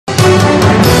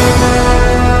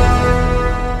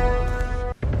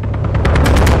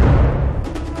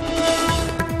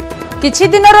किछि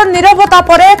दिनर नीरवता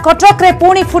परे कटक रे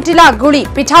पुणी फुटिला गुली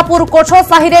पिठापुर कोठो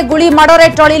साहि रे गुली माडरे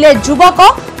टळिले युवक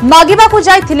मागिबाकू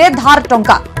जाइथिले धार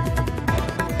टंका।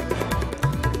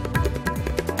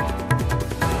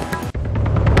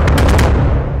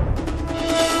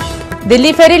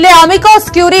 दिल्ली फेरिले अमिकस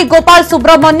क्यूरी गोपाल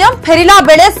सुब्रमण्यम फेरिला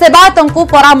बेले सेवायतंकु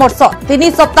परामर्श 3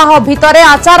 सप्ताह भितरे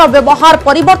आचार व्यवहार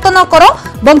परिवर्तन कर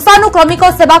वंशानुक्रमिक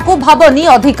सेवा को भावनी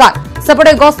अधिकार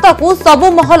सेपटे गस्त को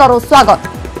सबु महलर स्वागत।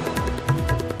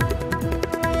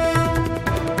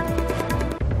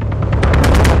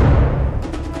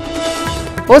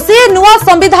 ओसीए नुआ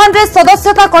संविधान रे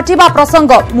सदस्यता कटिबा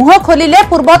प्रसंग मुह खोलिले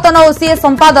पूर्वतन ओसीए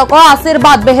संपादक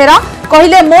आशीर्वाद बेहेरा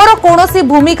कहिले मोर कोनोसी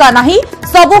भूमिका नाही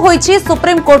सबु होईछि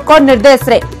सुप्रीम कोर्ट को निर्देश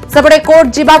रे सेपटे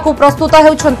कोर्ट जीवाकू प्रस्तुत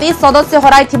हेउछंती सदस्य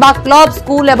हराइथिबा क्लब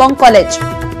स्कूल एवं कॉलेज।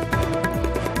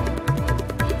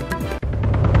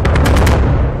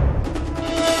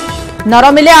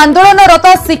 नरमिले आंदोलनरत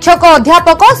शिक्षक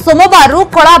अध्यापक सोमवार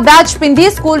कड़ा बैच पिंधि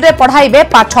स्कूल रे पढ़ाइबे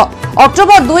पाठ।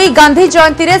 अक्टोबर 2 गांधी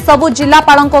जयंती रे सबु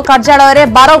जिलापालंको कार्यालय रे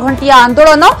 12 घंटिया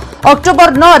आंदोलन।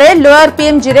 अक्टोबर 9 रे लोअर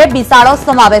पीएमजी रे विशाल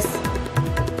समावेश।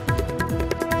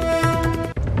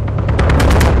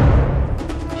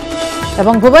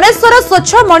 एवं भुवनेश्वर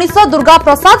स्वच्छ मनीष दुर्गा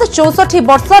प्रसाद 64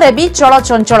 वर्ष रे भी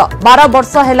चलचंचल 12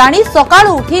 वर्ष हेलानी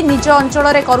सकाळु उठी निज अंचल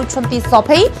रे करूछंती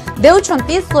सफेई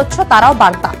देउछंती स्वच्छतार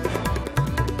वार्ता।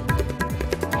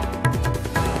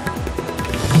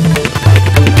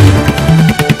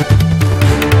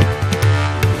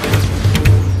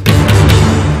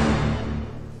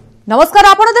 नमस्कार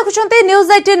आपण देखुछंती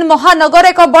न्यूज 18 महानगर।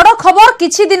 एक बड़ खबर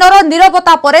किछि दिनर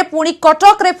नीरवता परे पुणी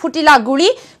कटक रे फुटिला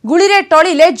गुली रे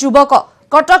टळिले युवक।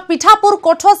 कटक पिठापुर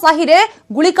कोठो साहि रे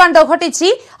गुलीकांड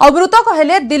घटिछि। मृतक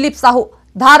हेले दिलीप साहू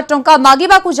धार टंका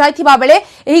मागिबाकू जाइथिबा बेले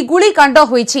एही गुलीकांड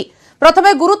होईछि।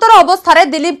 प्रथमे गुरुतर अवस्था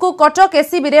दिलीप को कटक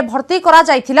एसीबी रे भर्ती करा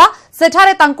जाइथिला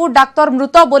सेठारे तांकू डाक्टर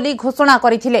मृत बोली घोषणा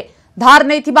करिथिले। धार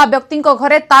नैथिबा व्यक्तिंको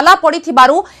घरे ताला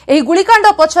पड़िथिबारु एही गुलीकांड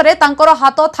पछरे तांकर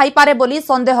हाथ थाइपारे बोली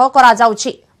संदेह करा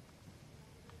जाउछि।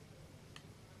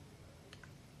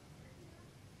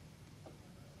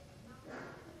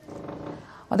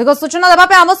 अधिक सूचना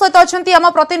देवापे आम सहित अच्छी आम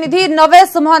प्रतिनिधि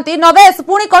नवेश महांती। नवेश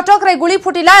पुणी कटक रे गुली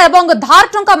फुटिला एवं धार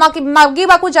टंका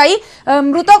मागिबाकू जाई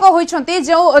मृतक होइछंती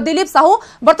जो दिलीप साहू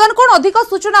बर्तमान कोन अधिक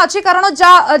सूचना अछि कारण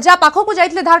जा पाखकू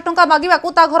जाइथिले धार टंका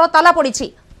मागिबाकू ता घर ताला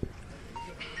पड़िछि।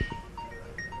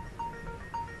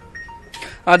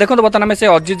 देखो बर्तमान आम से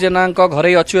अजित जेना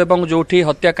घरे अच्छु जो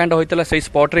हत्याकांड होता से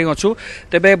स्पट रे अच्छु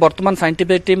तेरे बर्तमान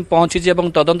साइंटिफिक टीम पहुंची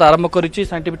तदंत आरंभ कर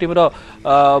साइंटिफिक टीम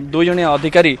दुई जण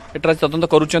अधिकारी एटा तदंत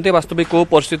करुँच वास्तविक कौ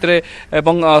परिस्थिति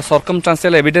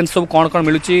सर्कमस्टांशियल एविडेंस सब कौन कौन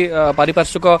मिलूँ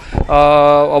पारिपार्श्विक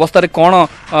अवस्था कौन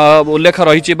उल्लेख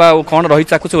रही कौन रही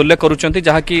से उल्लेख करुँच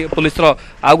जहाँकि पुलिस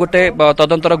आउ गोटे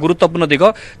तदंतर गुरुत्वपूर्ण दिग।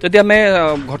 जदि आम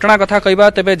घटना कथा कहवा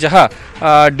तेज जहाँ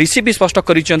डीसीपी स्पष्ट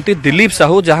कर दिलीप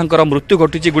साहू जहाँ मृत्यु घटी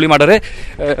गुलीमाड़े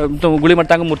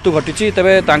गुलीमाड़ मृत्यु घटी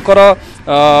तेरे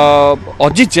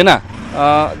अजित जेना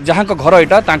जहाँ घर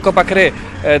यहाँ पाखे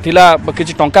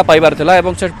कि टंका पाइबार थिला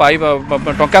एवं से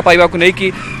टंका पाइबा को नहीं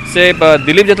कि से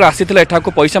दिलीप जो आसी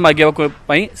पैसा मागे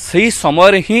से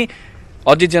समय ही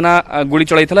अजित जेना गुली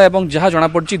चलाई एवं जहाँ जना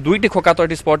पड़ी दुईटी खोका तो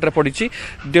ये स्पट रे पड़ी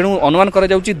तेणु अनुमान कर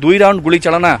 2 राउंड गुली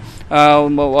चालना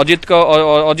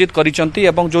अजित करिसंती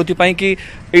एवं जोथिपाई कि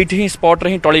एठी ही स्पट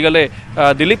रे ही टळीगले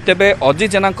दिलीप। तेबे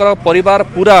अजित जेना परिवार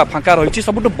पूरा फांका रही।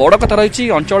 सबुठ बड़ कथा रही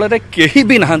अंचल रे केही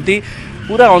भी नहांती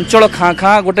पूरा अंचल खाँ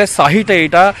खाँ गोटे साहिटे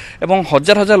यहाँ एवं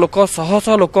हजार हजार लोक शह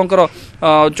शह लोकंकर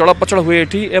चलप्रचल हुए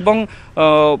एठी एवं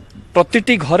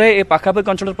प्रतिटी घरे ए पाखापाखि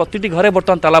अंचल प्रतिटी घरे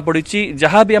बर्तमान ताला पड़ी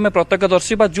जहाँ भी आम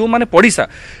प्रत्यक्षदर्शी जो मैंने पड़िशा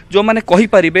जो मैंने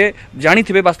कहींपारे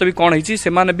जानी वास्तविक कौन होती से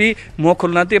भी मुह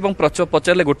खोलुना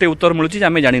पचारे गोटे उत्तर मिलूँ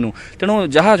आम जानू। तेणु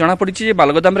जहाँ जनापड़ी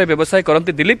बालगोदाम व्यवसाय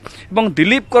करती दिलीप और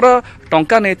दिलीप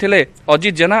टंका नहीं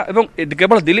अजित जेना और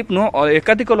केवल दिलीप नुह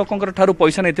एकाधिक लोकंर ठारू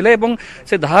पैसा नहीं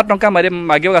से धार टंका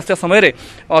मागे आसा समय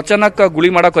अचानक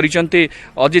गुलीमाड़ कर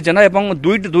अजित जेना और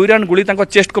दुई राउंड गुली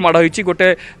चेस्ट को माड़ होती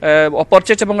गोटे अपर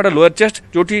चेस्ट और गोटे लोअर चेस्ट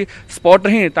जो स्पट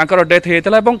ही डेथ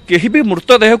होता है कहीं भी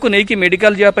मृतदेह को लेकिन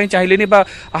मेडिकल जावाई चाहिए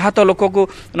आहत लोक को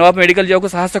नवा मेडिकल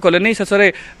जावाक साहस कले शेष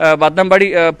में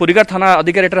बादामबाड़ी पुरीगार थाना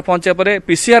अधिकारी एठार पहुंचा पर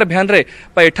पीसीआर भ्यान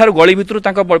एठार गली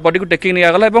भितर बडी को टेकिंग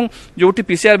निगला जो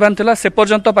पीसीआर भ्यान था से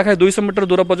पर्यंत पाखे 200 मीटर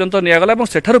दूर पर्यंत निगला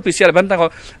सेठार पीसीआर भ्यान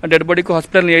डेड बडी को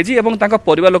हस्पिटाल नहीं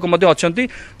परिवार लोक अच्छा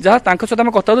जहाँ सहित आम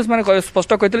कथा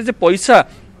स्पष्ट कहते पैसा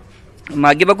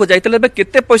मागिबाकू जाइतिले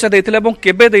केते पैसा देइतिले एवं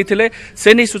केबे देइतिले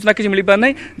से नहीं सूचना किछि मिलि पार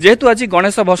नै। जेहेतु आज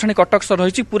गणेश भसाणी कटक सहर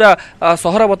रही पूरा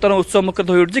सहर बर्तमान उत्सव मुखरित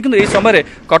हो उठिछि किंतु एही समय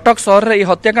कटक सहर रे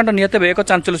हत्याकांड निहते एक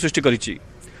चांचल्य सृष्टि करिछि।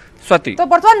 स्वाति तो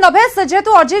बर्तमान नभेश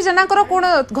जेहेतु अजय जेना कोन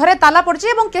घरे ताला पड़छि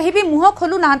एवं केही भी मुह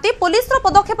खोलु नाहंती पुलिस रो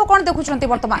पदक्षेप कोन देखुछंती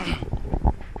वर्तमान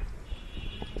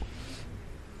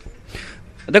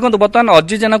देखो बर्तमान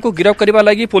अजय जेना को गिरफ्त करने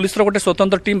लगी पुलिस गोटे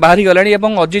स्वतंत्र टीम बाहरी गलानी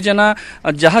और अजय जेना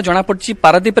जहाँ जना पड़ी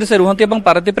पारादीप से रुहती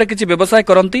पारादीप में किसी व्यवसाय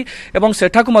करती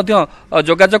सेठा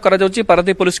जोगाजोग कर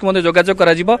पारादीप पुलिस को जोगाजोग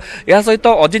कर सहित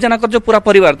अजय जेना जो पूरा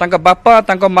परिवार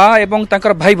बापा माँ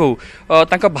और भाई बहू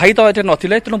भाई तो ये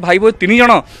नथिले तेणु भाई बहू 3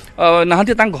 जण ना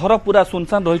घर पूरा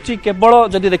सुनसान रही केवल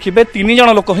जदि देखिए 3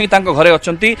 जण लोक ही घरे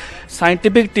अच्छा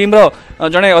साइंटिफिक टीम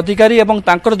जड़े अधिकारी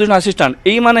और 2 जण असिस्टांट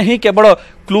यही माने ही केवल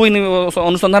क्लू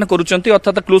अनुसंधान करुँच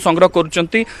अर्थात क्लू संग्रह करुँच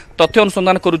तथ्य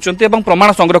अनुसंधान करुँच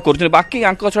प्रमाण संग्रह करुँच बाकी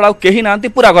छड़ा कहीं ना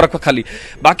पूरा घर खाली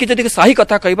बाकी जब साही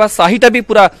कथा कहवा साहीटा भी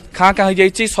पूरा खाँ खाँ हो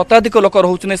 27 लोक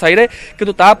रोचे साई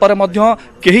किंतु तापर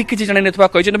कहीं किसी जानी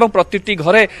नहीं प्रति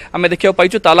घरे आम देखा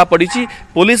पाइु ताला पड़ी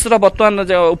पुलिस बर्तमान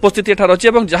उपस्थिति एठार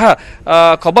अच्छी जहाँ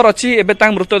खबर अच्छी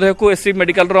एवं मृतदेह को एससी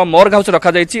मेडिकल मॉर्ग हाउस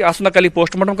रखा जाइए आसना काली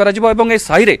पोस्टमार्टम कर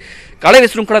साई काले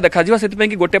विशृंखला देखा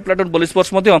से गोटे प्लाटून पुलिस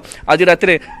फोर्स आज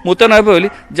राति मुतयन हे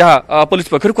जहाँ पुलिस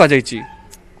पक्षर कहुई।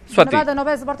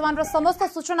 वर्तमान समस्त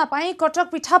सूचना कटक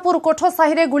पिठापुर कोठ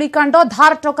साहि गुलिकांड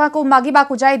धार टका को मागिबा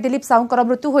जाई दिलीप साहूंकर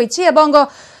मृत्यु होईछि एवं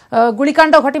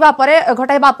गुलिकांड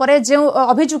घटाइबा परे जो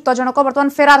अभियुक्त जनक वर्तमान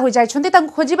फेरार हो जाइछन्ति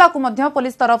तांको खोजिबा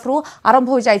पुलिस तरफ आरंभ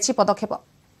हो जाइछि पदक्षेप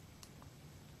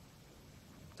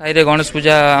साई गणेश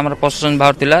पूजा आम प्रशासन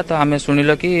बाहर थिला तो आम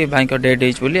शुणिल कि भाई को डेड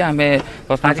होली आम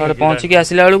पहुंचिक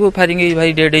आसला बेलू फायरिंग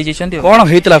भाई डेड कौन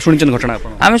होता शुणी घटना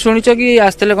आम शुणीच कि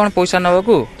आसते कौन पैसा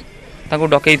नाकू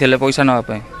डकई पैसा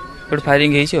नापी गोटे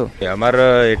फायरिंग आमार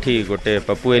एठी गोटे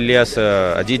पप्पू एलियास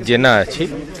अजीत जेना अच्छी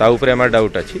ताऊपर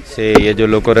डाउट अच्छी से ये जो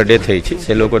लोकर डेथ होती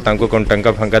से लोक कौन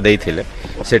टंका फांका देते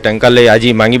से टंका ले आज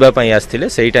मांगवाई आसते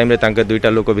से टाइम 2टा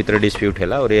लोक भितर डिस्प्यूट है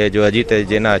और ये जो अजीत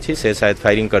जेना अच्छी से शायद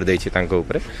फायरिंग कर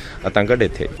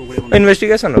डेथ है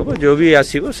इन्वेस्टिगेशन हम जो भी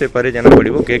आसो से पर जना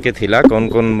पड़ो के थिला कौन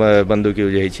कौन बंदूक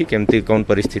यूज होती केमती कौन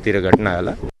परिस्थिति रे घटना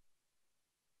है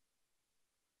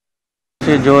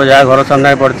जो जहाँ घर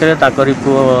सामने पड़ते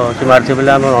पुओ से मारते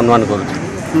बोले आम अनुमान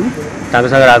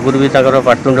कर आगुरी भी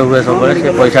पाटुंड हुए सब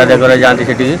से पैसा आदाय कर जाती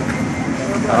से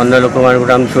अन्य लोक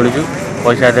मैंने शुणुचु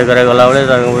पैसा आदाय कर गला बेले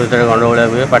गंडगोल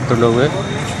हुए पाटुंड हुए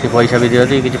सी पैसा भी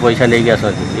दिखती कि पैसा नहीं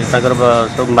आसती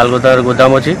सब मालगोदार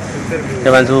गोदाम अच्छी से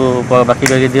सब बाकी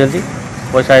बाकी दिखती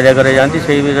पैसा आदाय कर जाती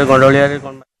से गंडगोलिया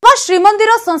श्रीमंदिर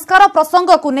संस्कार प्रसंग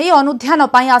को नहीं अनुध्यान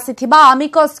आसीथिबा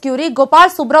आमिकस क्यूरी गोपाल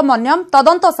सुब्रमण्यम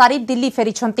तदंत सारी दिल्ली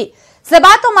फेरिछंती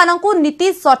सेवायत मानकु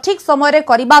नीति सठिक समय रे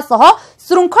करिबा सह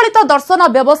श्रृंखलित दर्शन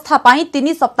व्यवस्था पाई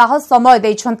 3 सप्ताह समय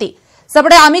दैछंती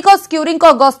सेबडे आमिकस क्यूरी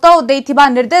गस्त देथिबा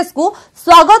निर्देश को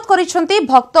स्वागत करिछंती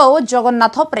भक्त और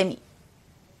जगन्नाथ प्रेमी।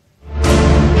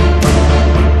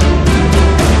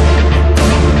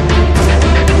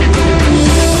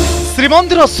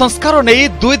 श्रीमंदिर संस्कार नहीं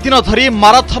 2 दिन धरी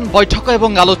माराथन बैठक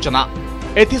एवं आलोचना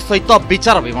एसहित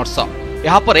विचार विमर्श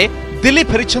यापर दिल्ली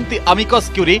फेरी आमिकस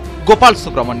क्यूरी गोपाल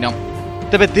सुब्रमण्यम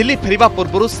तेबे दिल्ली फेरिबा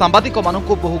पूर्व सांबादिक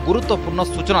मानकु बहु गुरुत्वपूर्ण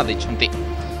सूचना देछंती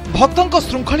भक्तों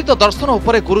श्रृंखलित दर्शन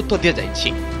उपरे गुरुत्व दिया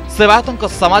जाइछि सेवायतों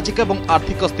सामाजिक एवं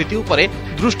आर्थिक स्थिति उपरे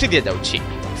दृष्टि दिया जाउछि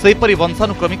सेहिपरि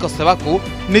वंशानुक्रमिक सेवा को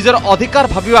निजर अधिकार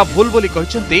भाविबा भूल बोली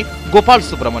कहिसंती गोपाल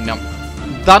सुब्रमण्यम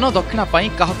दान दक्षिणा पाई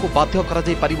काहाकू बाध्य करा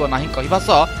जाई परिबो नाही कहिबा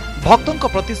सह भक्तों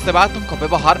प्रति सेवायतों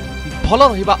व्यवहार भल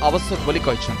रहिबा आवश्यक बोली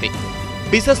कहिसंती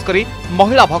विशेष करी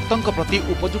महिला भक्तों प्रति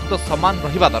उपयुक्त सम्मान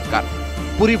रहिबा दरकार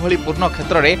पुरी भली पूर्ण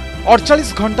क्षेत्र में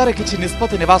 48 घंटा रे किछि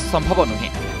निष्पत्ति नेबा संभव नुहे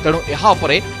तेणु एहा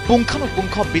उपरे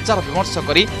पुंखानुपुंख विचार विमर्श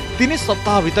करी 3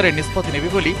 सप्ताह भितर निष्पत्ति नेबे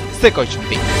बोली से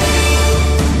कहिसंती।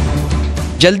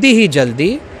 जल्दी ही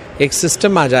जल्दी एक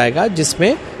सिस्टम आ जाएगा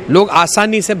जिसमें लोग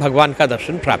आसानी से भगवान का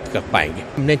दर्शन प्राप्त कर पाएंगे।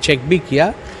 हमने चेक भी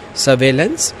किया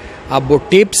सर्वेलेंस, अब वो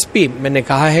टेप्स भी मैंने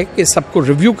कहा है कि सबको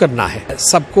रिव्यू करना है,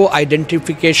 सबको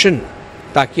आइडेंटिफिकेशन,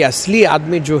 ताकि असली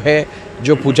आदमी जो है,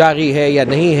 जो पुजारी है या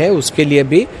नहीं है, उसके लिए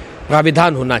भी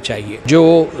प्राविधान होना चाहिए। जो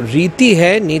रीति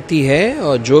है, नीति है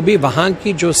और जो भी वहाँ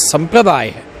की जो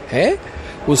संप्रदाय है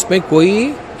उसमें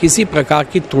कोई किसी प्रकार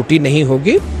की त्रुटि नहीं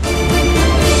होगी।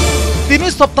 3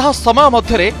 सप्ताह समय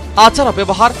मध्य आचार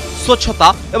व्यवहार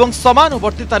स्वच्छता एवं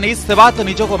समानुवर्तिता नहीं सेवायत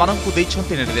निजोग मानकु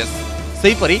दैछंती निर्देश।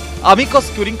 सेहिपरि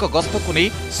आमिकस क्यूरी गस्त को नहीं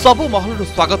सबु महलरु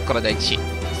स्वागत करा जायछि।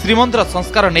 श्रीमंदिर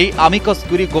संस्कार नहीं आमिकस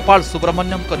क्यूरी गोपाल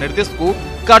सुब्रमण्यम निर्देश को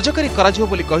कार्यकारी कराजियो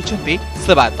बोली कहिसंती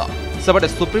सेवायत। सेबडे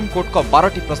सुप्रीम कोर्ट को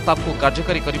 12टी प्रस्ताव को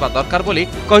कार्यकारी करबा दरकार बोली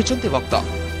कहिसंती भक्त।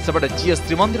 सेबडे जी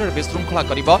श्रीमंदिर विशृंखला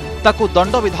करिबो ताकू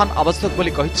दंड विधान आवश्यक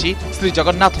बोली कहिछि श्री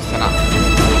जगन्नाथ सेना।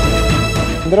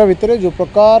 मंदिर भितर जो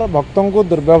प्रकार भक्तों को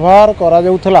दुर्व्यवहार करा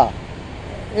जाउथला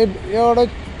ए गोटे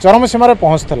चरम सीमार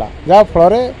पहुँचला, जहाँ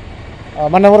फल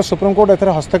माननीय सुप्रीमकोर्ट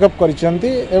एथरे हस्तक्षेप कर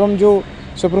जो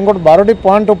सुप्रीमकोर्ट 12टी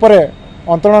पॉइंट उपर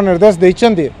अंतरण निर्देश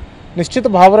देते निश्चित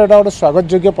भाव में गोटे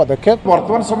स्वागत योग्य पदक्षेप।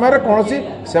 वर्तमान समय कौन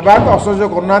सेवायत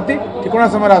असहयोग करना ठिकणा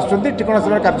समय आसुँच ठिकणा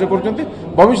समय कार्य कर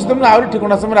भविष्य में आहरी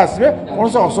ठिकणा समय आसवे कौन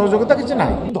असहयोगिता किसी ना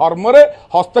धर्म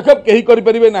हस्तक्षेप कहीं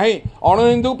करें ना अण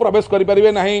हिंदू प्रवेश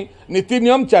करें ना नीति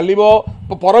नियम चलो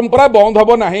परंपरा बंद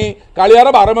हम ना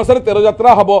कालियार 12 मास 13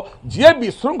 यात्रा हम जी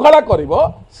विशृंखला कर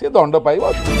सी दंड पाइब।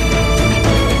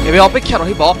 एवं अपेक्षा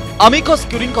रमिकस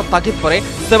क्यूरी तागिद पर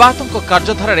सेवायतों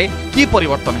कार्यधारा कि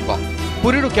परिवर्तन हो।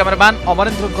 पुरी कैमरामैन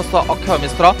अमरेन्द्र अक्षय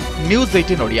मिश्र न्यूज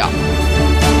 18 ओडिया।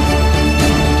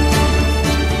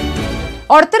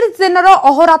 38 दिन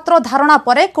अहोरात्र धारणा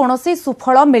पर कौनसी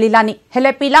सुफल मिलानी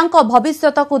हेले पिलांको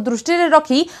भविष्यत को दृष्टि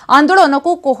रखी आंदोलन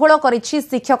को कोहल करिछि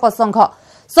शिक्षक संघ।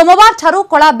 सोमवार ठारू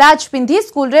कला बैच पिंधि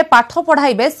स्कूल रे पाठ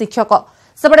पढ़ाइबे शिक्षक।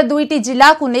 सेबडे 2टी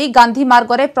जिला को नहीं गांधी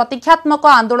मार्ग रे प्रतीक्षात्मक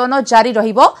आंदोलन जारी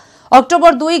रहिबो।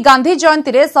 अक्टोबर 2 गांधी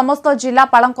जयंती रे समस्त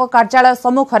जिलापालଙ୍କ कार्यालय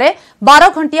सम्मुख में 12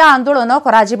 घंटिया आंदोलन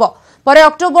कराजिबो। परे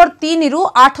अक्टोबर 3 रु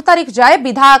 8 तारिख जाए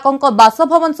विधायकों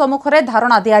बासभवन सम्मुख में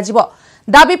धारणा दियाजिबो।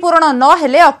 दाबी पूरण न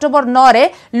हेले अक्टोबर 9 रे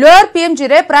लोअर पीएमजी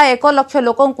रे प्राय 1 लाख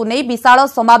लोकों को नहीं विशाल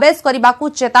समावेश करने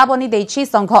चेतावनी देछि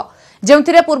संघ।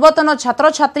 जेउथिरे पूर्वतन छात्र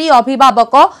छात्री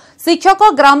अभिभावक शिक्षक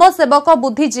ग्राम सेवक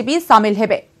बुद्धिजीवी सामिल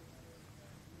हेबे।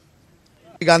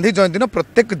 गांधी जयंती दिन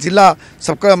प्रत्येक जिला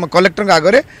सब कलेक्टर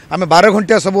आगे आम 12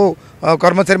 घंटिया सब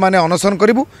कर्मचारी माने अनशन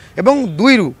करूँ एवं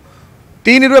 2 रु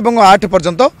 3 रु 8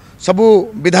 पर्यंत सबू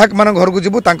विधायक मान घर को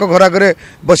जीवु घर आगे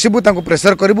बसबू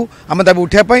प्रेसर करूँ आम दाबी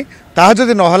उठापी ताहा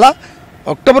जदि नहला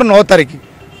अक्टोबर 9 तारिख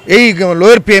यही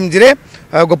लोअर पीएमजी रे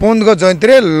गोपबंधु जयंती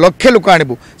रे लक्षे लोक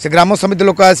आणबू से ग्राम समिति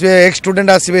लोक आसवे एक्स स्टूडेंट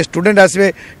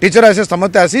आसवे टीचर आसवे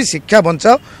समस्त आसी शिक्षा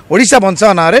बंचाओ ओडिशा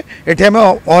बंचाओ ना ये आम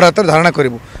अहोरात्र धारणा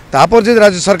करूँ तापर जो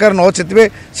राज्य सरकार न चेतवे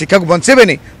शिक्षा को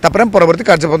बंचेबेनी तापर परवर्ती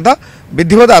कार्यपंथा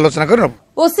विधिवत आलोचना कर।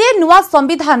 ओसीए नुआ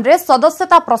संविधान रे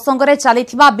सदस्यता प्रसंग रे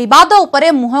चलीथिबा विवाद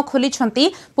उपरे मुह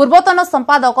खोलिछंती पूर्वतन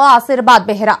संपादक आशीर्वाद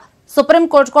बेहेरा। सुप्रीम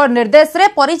कोर्ट को निर्देश रे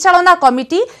परिचालना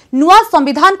कमिटी नुआ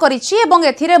संविधान करिछि एवं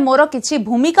एथिरे मोर किछि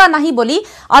भूमिका नाही बोली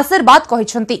आशीर्वाद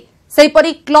कहिछंती।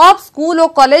 सेहीपरि क्लब स्कूल और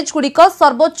कॉलेज गुड़िक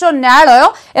सर्वोच्च न्यायालय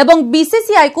एवं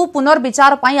बीसीसीआई को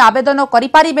पुनर्विचार पई आवेदन करि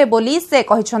पारिबे बोली से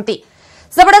कहिछंती।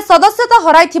 सेबडे सदस्यता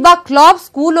हराइथिबा क्लब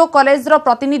स्कूल और कॉलेज रो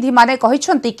प्रतिनिधि माने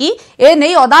कहिछंती कि ए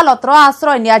नै अदालत रो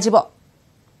आश्रय नियाजिबो।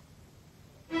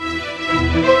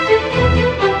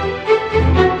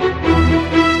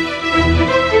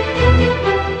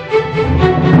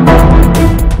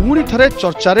 पुणी थरे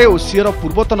चर्चारे ओसीएर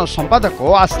पूर्वतन संपादक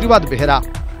आशीर्वाद बेहेरा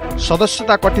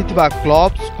सदस्यता कटिथिबा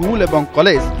क्लब स्कूल एवं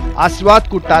कॉलेज आशीर्वाद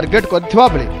को टार्गेट करथिबा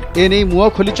बेले एनै मुह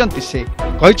खोलिचंती से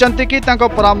कहिचंती कि तांको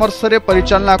परामर्श रे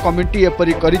परिचालना कमिटी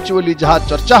एपरि करिछि बोली जहा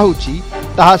चर्चा होउछि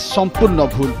ताहा संपूर्ण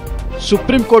भूल।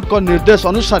 सुप्रीम कोर्ट को निर्देश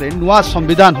अनुसार नुआ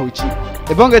संविधान होइछि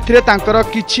एवं एथिरे तांकर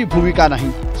किछि भूमिका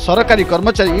नाही। सरकारी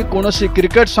कर्मचारी कोनोसी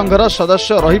क्रिकेट संघर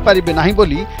सदस्य रही पारिबे नाही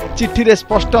बोली चिट्ठी रे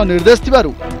स्पष्ट निर्देश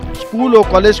थिबारु स्कूल और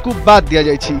कॉलेज को बाद दिया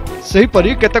जाइछि।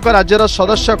 सेहीपरि केतक राज्यर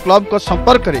सदस्य क्लब को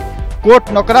संपर्क रे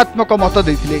कोर्ट नकारात्मक मत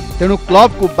देथिले तेणु क्लब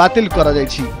को बातिल करा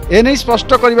जाइछि। एनै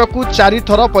स्पष्ट करबाकू 4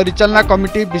 थर परिचालना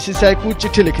कमिटी बीसीसीआई को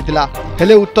चिट्ठी लिखिथिला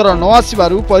हेले उत्तर न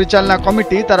आसिबारु परिचालना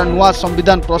कमिटी तार नुआ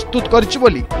संविधान प्रस्तुत करिछि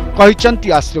बोली कहिचंती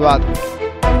आशीर्वाद।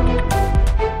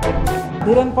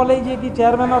 धीरेन पल्लई जी की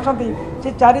चेयरमैन अछंती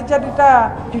से 4-4टा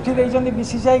चिट्ठी देइछंती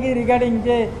बीसीसीआई की रिगार्डिंग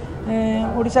जे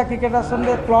ओडिशा क्रिकेट आसन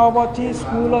रे क्लब अच्छी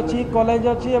स्कूल अच्छी कॉलेज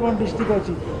अच्छी एवं डिस्ट्रिक्ट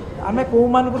अच्छी आमे को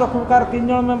मान को रखू कार 3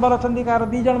 जन मेंबर अछंती कार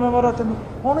 2 जन मेंबर अछंती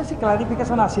कोनोसी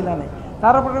क्लारिफिकेशन आसिला नै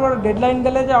तार पर गोटे डेडलाइन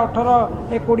देले जे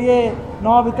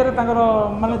 18-20-9 भितर तांकर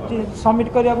माने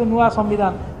सबमिट करिया नुआ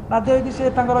संविधान राज्य होगी से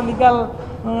लीगल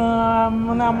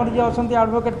माने आमर जे अछंती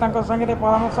एडवोकेट तांकर संगे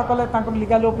परामर्श कले तांकर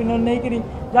लीगल ओपिनियन नै करी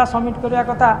जा सबमिट करिया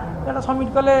कथा जेटा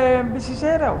सबमिट कले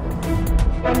बीसीसीआई रे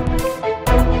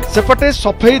सेपटे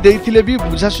सफाई देइथिले भी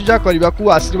बुझासुझा करबाकू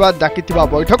आशीर्वाद डाकिथिबा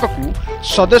बैठक को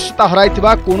सदस्यता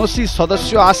हराइथिबा कोनोसी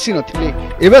सदस्य आसी नथिले।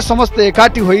 एबे समस्त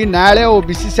एकाठी होई न्यायालय और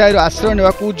बीसीसीआई आश्रय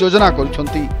नेबाकू योजना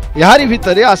करुछंती। यारी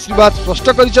भितरे आशीर्वाद स्पष्ट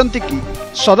करिसंती कि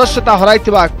सदस्यता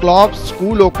हराइथिबा क्लब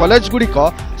स्कूल और कॉलेज गुड़िक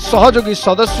सहयोगी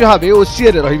सदस्य भावे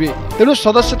ओसीए रे रहिबे तेणु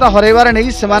सदस्यता हराइबार नै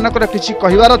सेमानकर किछि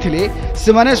कहिबार थिले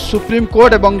सेमाने सुप्रीम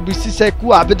कोर्ट एवं बीसीसीआई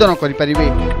को आवेदन करि परिबे।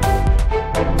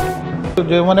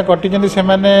 जो मैंने कटी से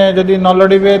जदि न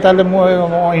लड़े ताले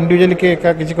इंडिविजुअली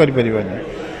किसी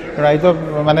आई तो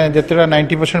माने जितेटा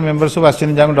 90% मेंबर सब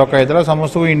आसन जहाँ डकाई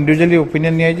समस्त को इंडिविजुअली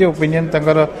ओपिनियन नहीं ओपिनियन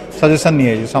सजेसन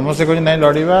नहीं समस्त कह ना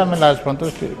लड़वा आम लास्ट पर्यंत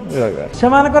से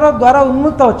द्वारा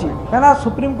उन्मुक्त अच्छी कहीं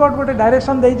सुप्रीम कोर्ट गोटे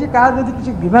डायरेक्शन देती क्या जब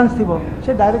किसी ग्रीवेंस थी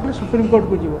से डायरेक्टली सुप्रीम कोर्ट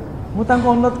को जीव मुझे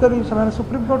अनुरोध करी से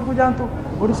सुप्रीम कोर्ट को जातु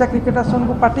ओडिशा क्रिकेट एसोसिएशन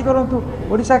को पार्टी करूँ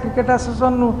ओडिशा क्रिकेट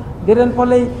एसोसिएशन धीरेन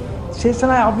पलई से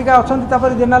सीना अबिका अच्छा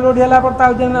जेनाल ओडी है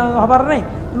हबार नहीं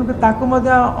तेणुक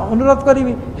अनुरोध करी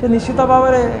से निश्चित भाव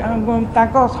में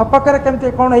सपक्ष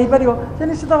केमती कौन हो पार से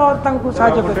निश्चित भाव में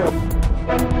साहय कर।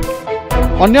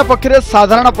 अन्य पक्षरे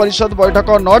साधारण परिषद बैठक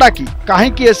न डाकी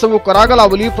कहीं एसबू करागला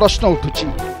बोली प्रश्न उठुची।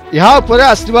 यहाँ उपरे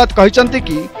आशीर्वाद कहते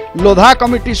कि लोधा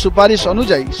कमिटी सुपारिश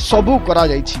अनुजाई सबू करा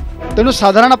जाइछि तेणु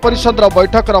साधारण परिषद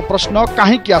बैठक प्रश्न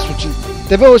कहीं आसुची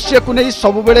तेबे ओसीए को नहीं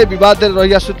सबु बेले विवाद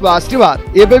रही आसुवा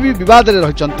आशीर्वाद एबे भी विवाद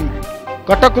रहिचंती।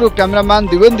 कटकरू कैमरामैन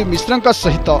दिवेंदु मिश्र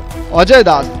सहित अजय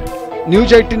दास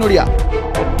न्यूज 18 ओडिया।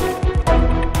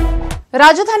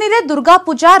 राजधानी रे दुर्गा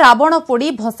पूजा रावण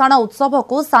पोड़ी भसाण उत्सव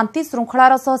को शांति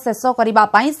श्रृंखलार सह शेष करबा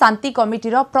पई शांति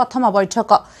कमिटीर प्रथम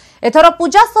बैठक। एथर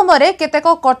पूजा समय केतेक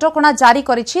कटकणा जारी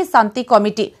करिछि शांति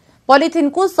कमिटी। पॉलिथिन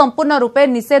को संपूर्ण रूपे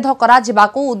निषेध करा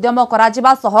जिबाकू उद्यम करा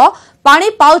जिबा सह पानी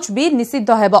पाउच भी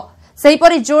निषिद्ध हेबो।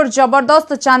 सेहीपरि जोर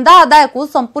जबरदस्त चांदा आदाय को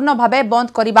संपूर्ण भावे बंद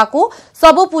करने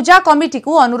सबु पूजा कमिटी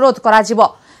को अनुरोध करा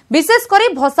विशेषकर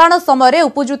भसाण समय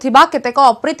उपजुथिबा केतेक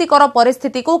अप्रीतिकर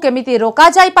परिस्थिति को केमिति रोका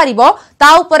जाई पारिबो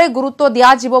ता उपरे गुरुत्व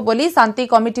दियाजिबो बोली शांति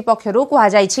कमिटी पक्षरु कुहा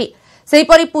जायछि।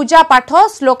 सेहीपरि पूजा पाठ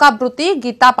श्लोकावृत्ति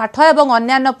गीता पाठ एवं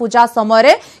अन्यान्य पूजा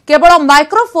समय केवल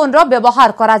माइक्रोफोन रो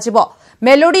व्यवहार कराजिबो।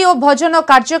 मेलोडी और भजन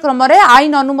कार्यक्रम रे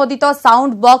आईन अनुमोदित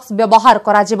साउंड बॉक्स व्यवहार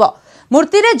कराजिबो।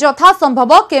 मूर्ति रे यथा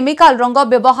संभव केमिकल रंग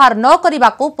व्यवहार न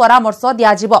करिबाकू परामर्श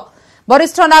दियाजिबो।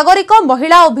 वरिष्ठ नागरिक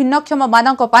महिला और भिन्नक्षम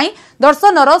मानक पई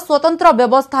दर्शनर स्वतंत्र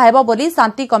व्यवस्था हेबो बोली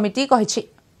शांति कमिटी कहिछि।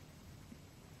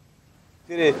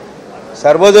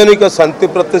 सार्वजनिक शांति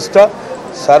प्रतिष्ठा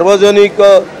सार्वजनिक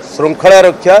श्रृंखला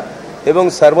रक्षा एवं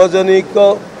सार्वजनिक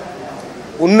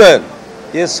उन्नयन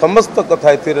ये समस्त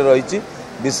कथा एथिरे रहिछि।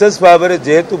 विशेष भाव में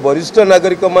जेहेतु वरिष्ठ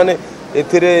नागरिक माने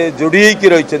एथिरे जोड़ी होइकि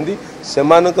रहिछन्ती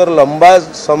सेमानकर लंबा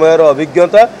समय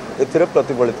अभिज्ञता एथिरे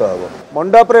प्रतिफलित हबो।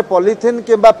 मंडप रे पॉलिथिन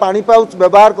किंबा पानी पाउच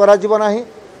व्यवहार करा जीव नाही।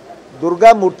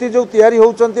 दुर्गा मूर्ति जो तैयारी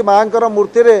होउचन्ती मांकर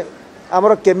मूर्ति रे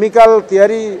हमर केमिकल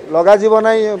तैयारी लगा जीव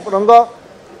नाही रंग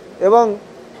एवं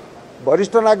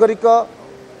वरिष्ठ नागरिक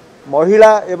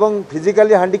महिला एवं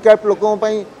फिजिकली हैंडिकैप लोकों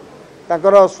पई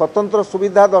ताकर स्वतंत्र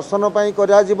सुविधा दर्शन पई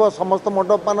करा जीव समस्त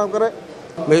मंडप मानकरे।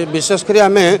 विशेषकर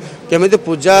आम केमी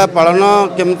पूजा पालन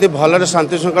केमी भल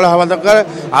शांति श्रृंखला हवा दरकार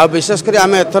आ विशेषकर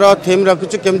आम एथर थीम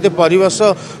रखीचु केमी परिवेश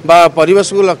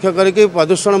को लक्ष्य करके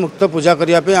प्रदूषण मुक्त पूजा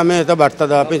करने आम एत वार्ता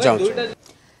देवाई चाहूँ।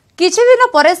 किछि दिन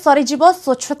परे सरीजिबो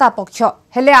स्वच्छता पक्ष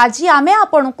हेले आज आमे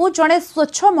आपनकु जणे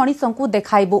स्वच्छ मनीषंकु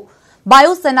देखाइबु।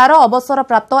 वायुसेनार अवसर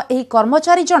प्राप्त एही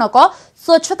कर्मचारी जनक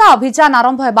स्वच्छता अभियान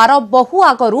आरंभ हेबार बहु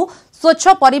आगरु स्वच्छ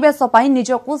परिवेश पई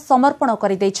निजकु समर्पण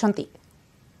करि दैछन्ति।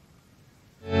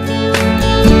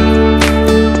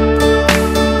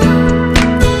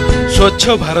 स्वच्छ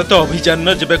भारत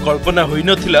अभियान जबे कल्पना होई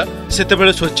नथिला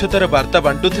सेतेबेले स्वच्छतार वार्ता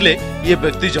बांटुथिले ये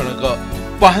व्यक्ति जनक।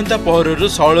 पहांता पहररू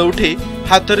सौल उठी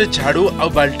हाथ में झाड़ू आ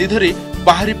बाल्टी धरी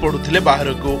बाहरी पड़ुथिले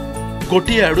बाहरकू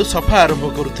गोटिए आड़ू सफा आरंभ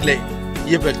करुथिले।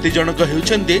 ये व्यक्ति जनक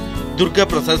हेउछन्ति दुर्गा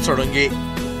प्रसाद षडंगी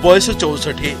बयस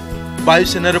 64।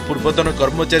 वायुसेनार पूर्वतन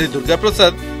कर्मचारी दुर्गा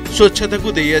प्रसाद स्वच्छता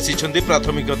को देई आसीछन्ति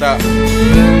प्राथमिकता।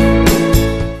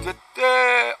 जेते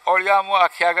अलिया मो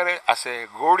आखि आगे आसे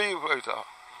गोड़ी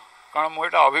कारण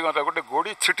मुझे अभिज्ञता गोटे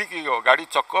गोड़ी छिटिकी गाड़ी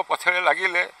चक पछे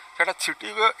लगिले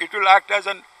छिटिक it will act as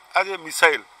a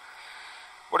missile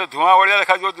गोटे धुआं भाया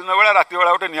देखा दिन बेला राति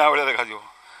बेला गोटे निआ भाया देखा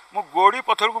मु गोड़ी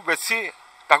पथर को बेसी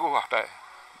हटाए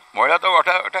मैला तो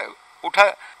उठाए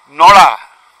नला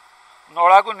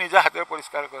नला को निजा हाथ में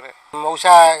परिष्कार करे।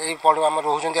 मौसा आम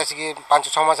रोच आसिक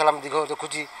 5-6 मास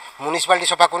देखुची म्यूनिसिपालिटी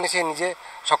सफा करनी से निजे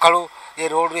सका ये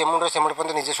रोड एमुंड सेमुंड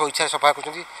पर्यटन निजे स्वेच्छा सफा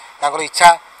कर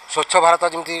इच्छा स्वच्छ भारत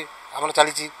जमी आम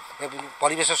चली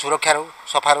परिवेश सुरक्षा रो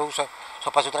सफा रो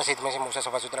सफा सुतरा से मौसा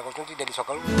सफा सुतरा कर डेली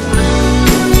सका।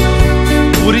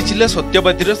 पुरी जिला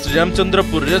सत्यवादी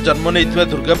श्रीरामचंद्रपुर जन्म नहीं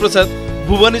दुर्गा प्रसाद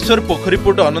भुवनेश्वर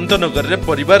पोखरीपुट अनंतनगर रे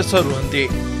परिवार सह रुहंती।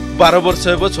 12 वर्ष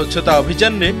हेब स्वच्छता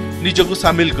अभियान ने निजको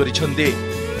सामिल करिसेंती।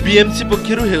 बीएमसी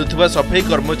पक्षरु हेउथिबा सफाई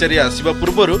कर्मचारी आसीबा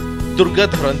पूर्वरु दुर्गा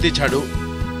धरंती झाड़ू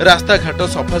रास्ता घाट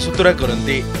सफा सुतरा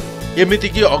करंती। एमिति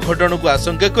की अघटन को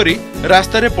आशंका करी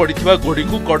रास्ता रे पड़िथिबा गोड़ी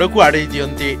को कड़ को आड़े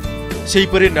दियंती।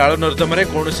 सेहीपरि नाଳ नर्दमारे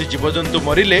कौनसी जीवजंतु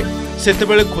मरिले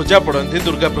सेतेबेले खोजा पड़ंती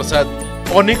दुर्गा प्रसाद।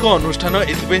 अनेक अनुष्ठान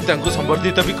एथिपई तांको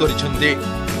संबर्धित भी करिसेंती।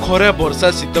 खरा वर्षा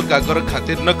शीत काकर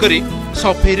खातिर न करी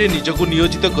सफाई रे निजको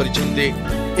नियोजित करिसेंती।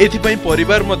 एथिपई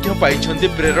परिवार मध्य पाइछंती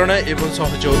प्रेरणा एवं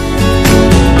सहयोग।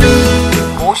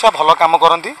 मौसा भल काम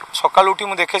करती सकाल उठी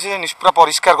मुझे देखे से निष्पुरा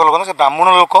परिष्कार कर से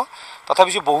ब्राह्मण लोक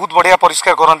तथापि से बहुत बढ़िया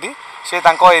परिष्कार करती से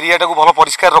एरिया टाक भल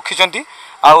परिष्कार रखिंट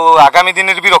आगामी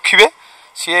दिन भी रखिए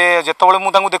सी जिते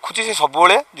मुझे देखुची से सब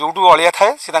जो अलिया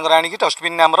थाए सी आणिक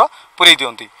डस्टबिन में आमर पूरे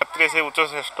दिखती से उच्च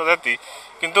श्रेष्ठ जाति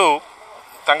किंतु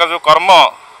जो कर्म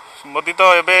मोदी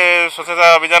तो एबे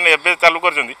स्वच्छता अभियान एबे चालू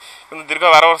कर दीर्घ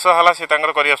 12 वर्ष है सी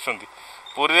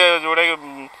पुरी जोड़े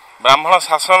ब्राह्मण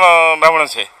शासन ब्राह्मण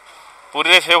से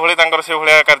पुरी से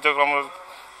भाया कार्यक्रम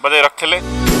बजाय रखते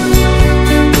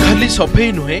खाली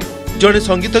सफेई नुहे जड़े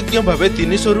संगीतज्ञ भाव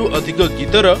 300 रु अधिक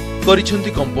गीतर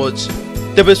करिसेंती कंपोज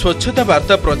तेबे स्वच्छता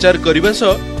वार्ता प्रचार करने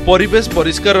सह परिवेश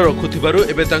परिष्कार रखुथिबारु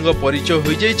एबे तांको परिचय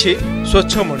होई जाइछे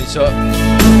स्वच्छ मनीष।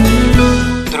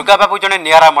 दुर्गा बाबू जने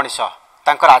नियारा मनीष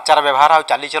तांकर आचार व्यवहार और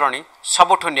चालीचलणी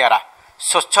सबुठु नियारा।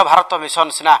 स्वच्छ भारत मिशन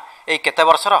सिना ए केते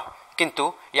वर्षर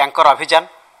किंतु यांकर अभियान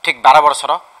ठीक 12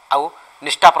 वर्षर आउ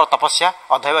निष्ठापर तपस्या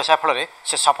अध्यवसाय फल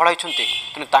से सफल होती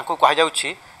तेणु तांको कह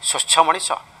जाउछि स्वच्छ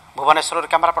मनीष। भुवनेश्वर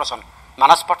कैमरा पर्सन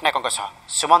मानस पट्टनायक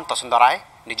सुमंत सुंदर राय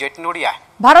News 18 ओडिया।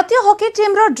 भारतीय हॉकी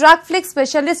टीम रो drag flick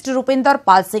specialist Rupinder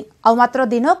Pal Singh आ मात्र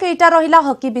दिन केटा रहिला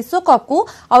हॉकी विश्वकप को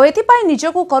आ एथिपाई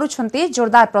निजको करूछंती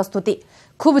जोरदार प्रस्तुति।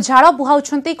 खूब झाड़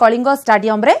बुहाउछंती कलिंग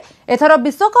स्टाडियम रे। एथर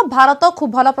विश्वकप भारत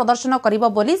खूब भल प्रदर्शन करिबो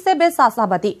बोली से बेस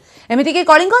आशावादी। एमिति कि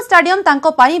कलिंग स्टाडियम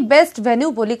तांको पाई बेस्ट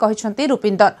वेन्यू बोली कहिछंती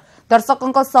रुपिंदर।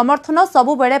 दर्शकों समर्थन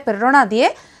सबु बेले प्रेरणा दिए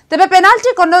तेबे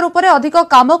पेनाल्टी कर्नर उपरे अधिक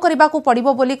काम करबाकू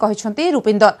पड़िबो बोली कहिछंती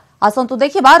रुपिंदर। आसंतु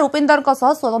देखिबा रुपिंदर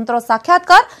स्वतंत्र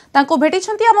साक्षात्कार तांको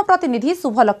भेटिछंती आम प्रतिनिधि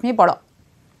शुभलक्ष्मी बड़।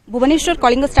 भुवनेश्वर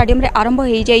कलिंग स्टाडियम रे आरंभ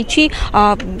हो जाइछि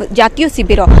जातीय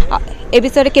शिविर ए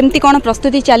विषय केमती कौन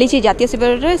प्रस्तुति चली जातीय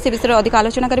शिविर रे से विषय अधिक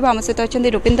आलोचना करबा हम सहित अछंती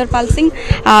रुपिंदर पाल सिंह।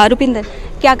 रुपिंदर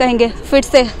क्या कहेंगे फिर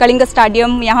से कलिंग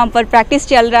स्टाडियम यहाँ पर प्रैक्टिस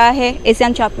चल रहा है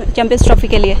एशियन चैंपियंस ट्रॉफी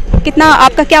के लिए कितना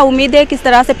आपका क्या उम्मीद है किस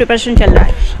तरह से प्रिपरेशन चल रहा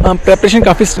है? प्रिपरेशन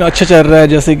काफ़ी अच्छा चल रहा है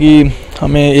जैसे कि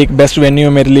हमें एक बेस्ट वेन्यू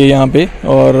है मेरे लिए यहाँ पे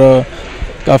और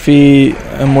काफ़ी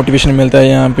मोटिवेशन मिलता है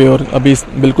यहाँ पे और अभी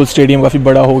बिल्कुल स्टेडियम काफ़ी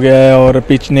बड़ा हो गया है और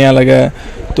पिच नया लगा है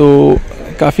तो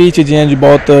काफ़ी चीज़ें हैं जो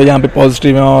बहुत यहाँ पे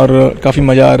पॉजिटिव हैं और काफ़ी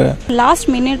मज़ा आ रहा है। लास्ट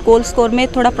मिनट गोल स्कोर में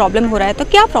थोड़ा प्रॉब्लम हो रहा है तो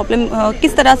क्या प्रॉब्लम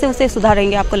किस तरह से उसे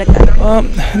सुधारेंगे आपको लगता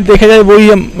है? देखा जाए वही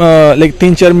लाइक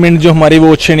 3-4 मिनट जो हमारे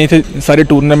वो अच्छे नहीं थे सारे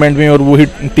टूर्नामेंट में और वही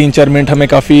 3-4 मिनट हमें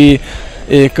काफ़ी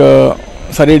एक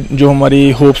सारे जो हमारी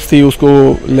होप्स थी उसको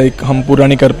लाइक हम पूरा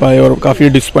नहीं कर पाए और काफ़ी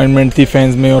डिसअपॉइंटमेंट थी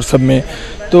फैंस में और सब में।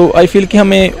 तो आई फील कि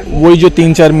हमें वही जो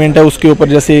 3-4 मिनट है उसके ऊपर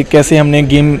जैसे कैसे हमने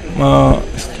गेम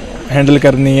हैंडल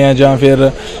करनी है या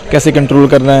फिर कैसे कंट्रोल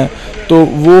करना है तो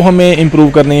वो हमें इम्प्रूव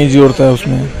करने की ज़रूरत है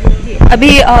उसमें। अभी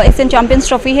एशियन चैंपियंस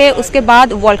ट्रॉफी है उसके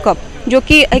बाद वर्ल्ड कप जो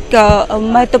कि एक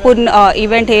महत्वपूर्ण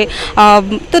इवेंट है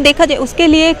तो देखा जाए उसके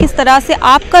लिए किस तरह से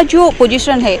आपका जो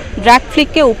पोजीशन है ड्रैग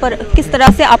फ्लिक के ऊपर किस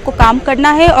तरह से आपको काम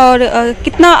करना है और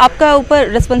कितना आपका ऊपर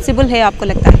रिस्पॉन्सिबल है आपको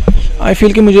लगता है? आई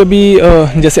फील कि मुझे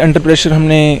अभी जैसे अंडर प्रेशर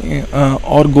हमने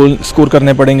और गोल स्कोर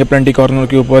करने पड़ेंगे पेनल्टी कॉर्नर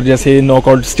के ऊपर जैसे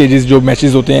नॉकआउट स्टेजेस जो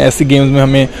मैचेस होते हैं ऐसे गेम्स में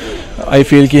हमें आई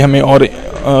फील कि हमें और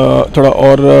थोड़ा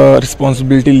और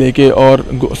रिस्पॉन्सिबिलिटी लेके और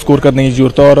स्कोर करने की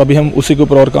जरूरत है और अभी हम उसी के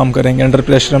ऊपर और काम करेंगे अंडर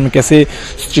प्रेशर हमें कैसे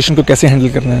सिचुएशन को कैसे हैंडल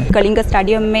करना है। कलिंग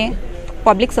स्टेडियम में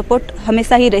पब्लिक सपोर्ट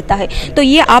हमेशा ही रहता है तो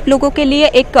ये आप लोगों के लिए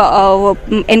एक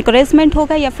एनकरेजमेंट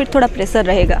होगा या फिर थोड़ा प्रेशर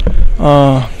रहेगा?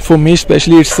 For me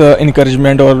specially it's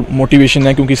encouragement और मोटिवेशन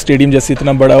है क्योंकि स्टेडियम जैसे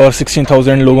इतना बड़ा और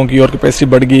 16,000 लोगों की और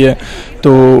कैपेसिटी बढ़ गई है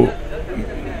तो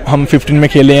हम 15 में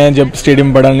खेले हैं जब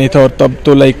स्टेडियम बड़ा नहीं था और तब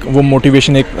तो लाइक वो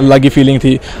मोटिवेशन एक अलग ही फीलिंग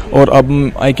थी और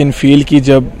अब आई कैन फील कि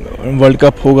जब वर्ल्ड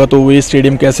कप होगा तो वो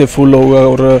स्टेडियम कैसे फुल होगा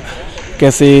और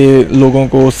कैसे लोगों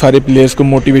को सारे प्लेयर्स को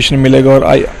मोटिवेशन मिलेगा और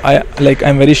आई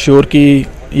एम वेरी श्योर कि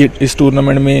ये इस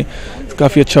टूर्नामेंट में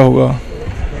काफ़ी अच्छा होगा।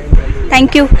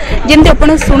 Thank you. जमती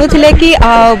अपन शुणुले कि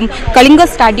कलिंग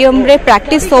स्टाडियम रे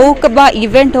प्रैक्टिस हो बा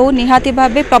इवेंट हो निहाती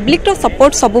भावे पब्लिक रो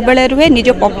सपोर्ट सब बेले रुहे निज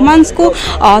परफॉर्मेंस को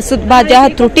जहाँ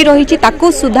त्रुटि रही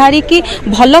ताकू सुधारी की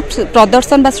भल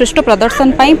प्रदर्शन बा श्रेष्ठ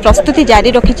प्रदर्शन पाई प्रस्तुति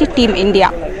जारी रखी team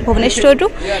India. Bhubaneswar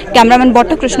cameraman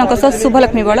but Krishna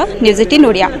Shubhalakshmi बड़ न्यूज 18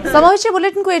 ओडिया। समय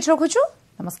बुलेटिन को एट रखुछु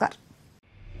नमस्कार।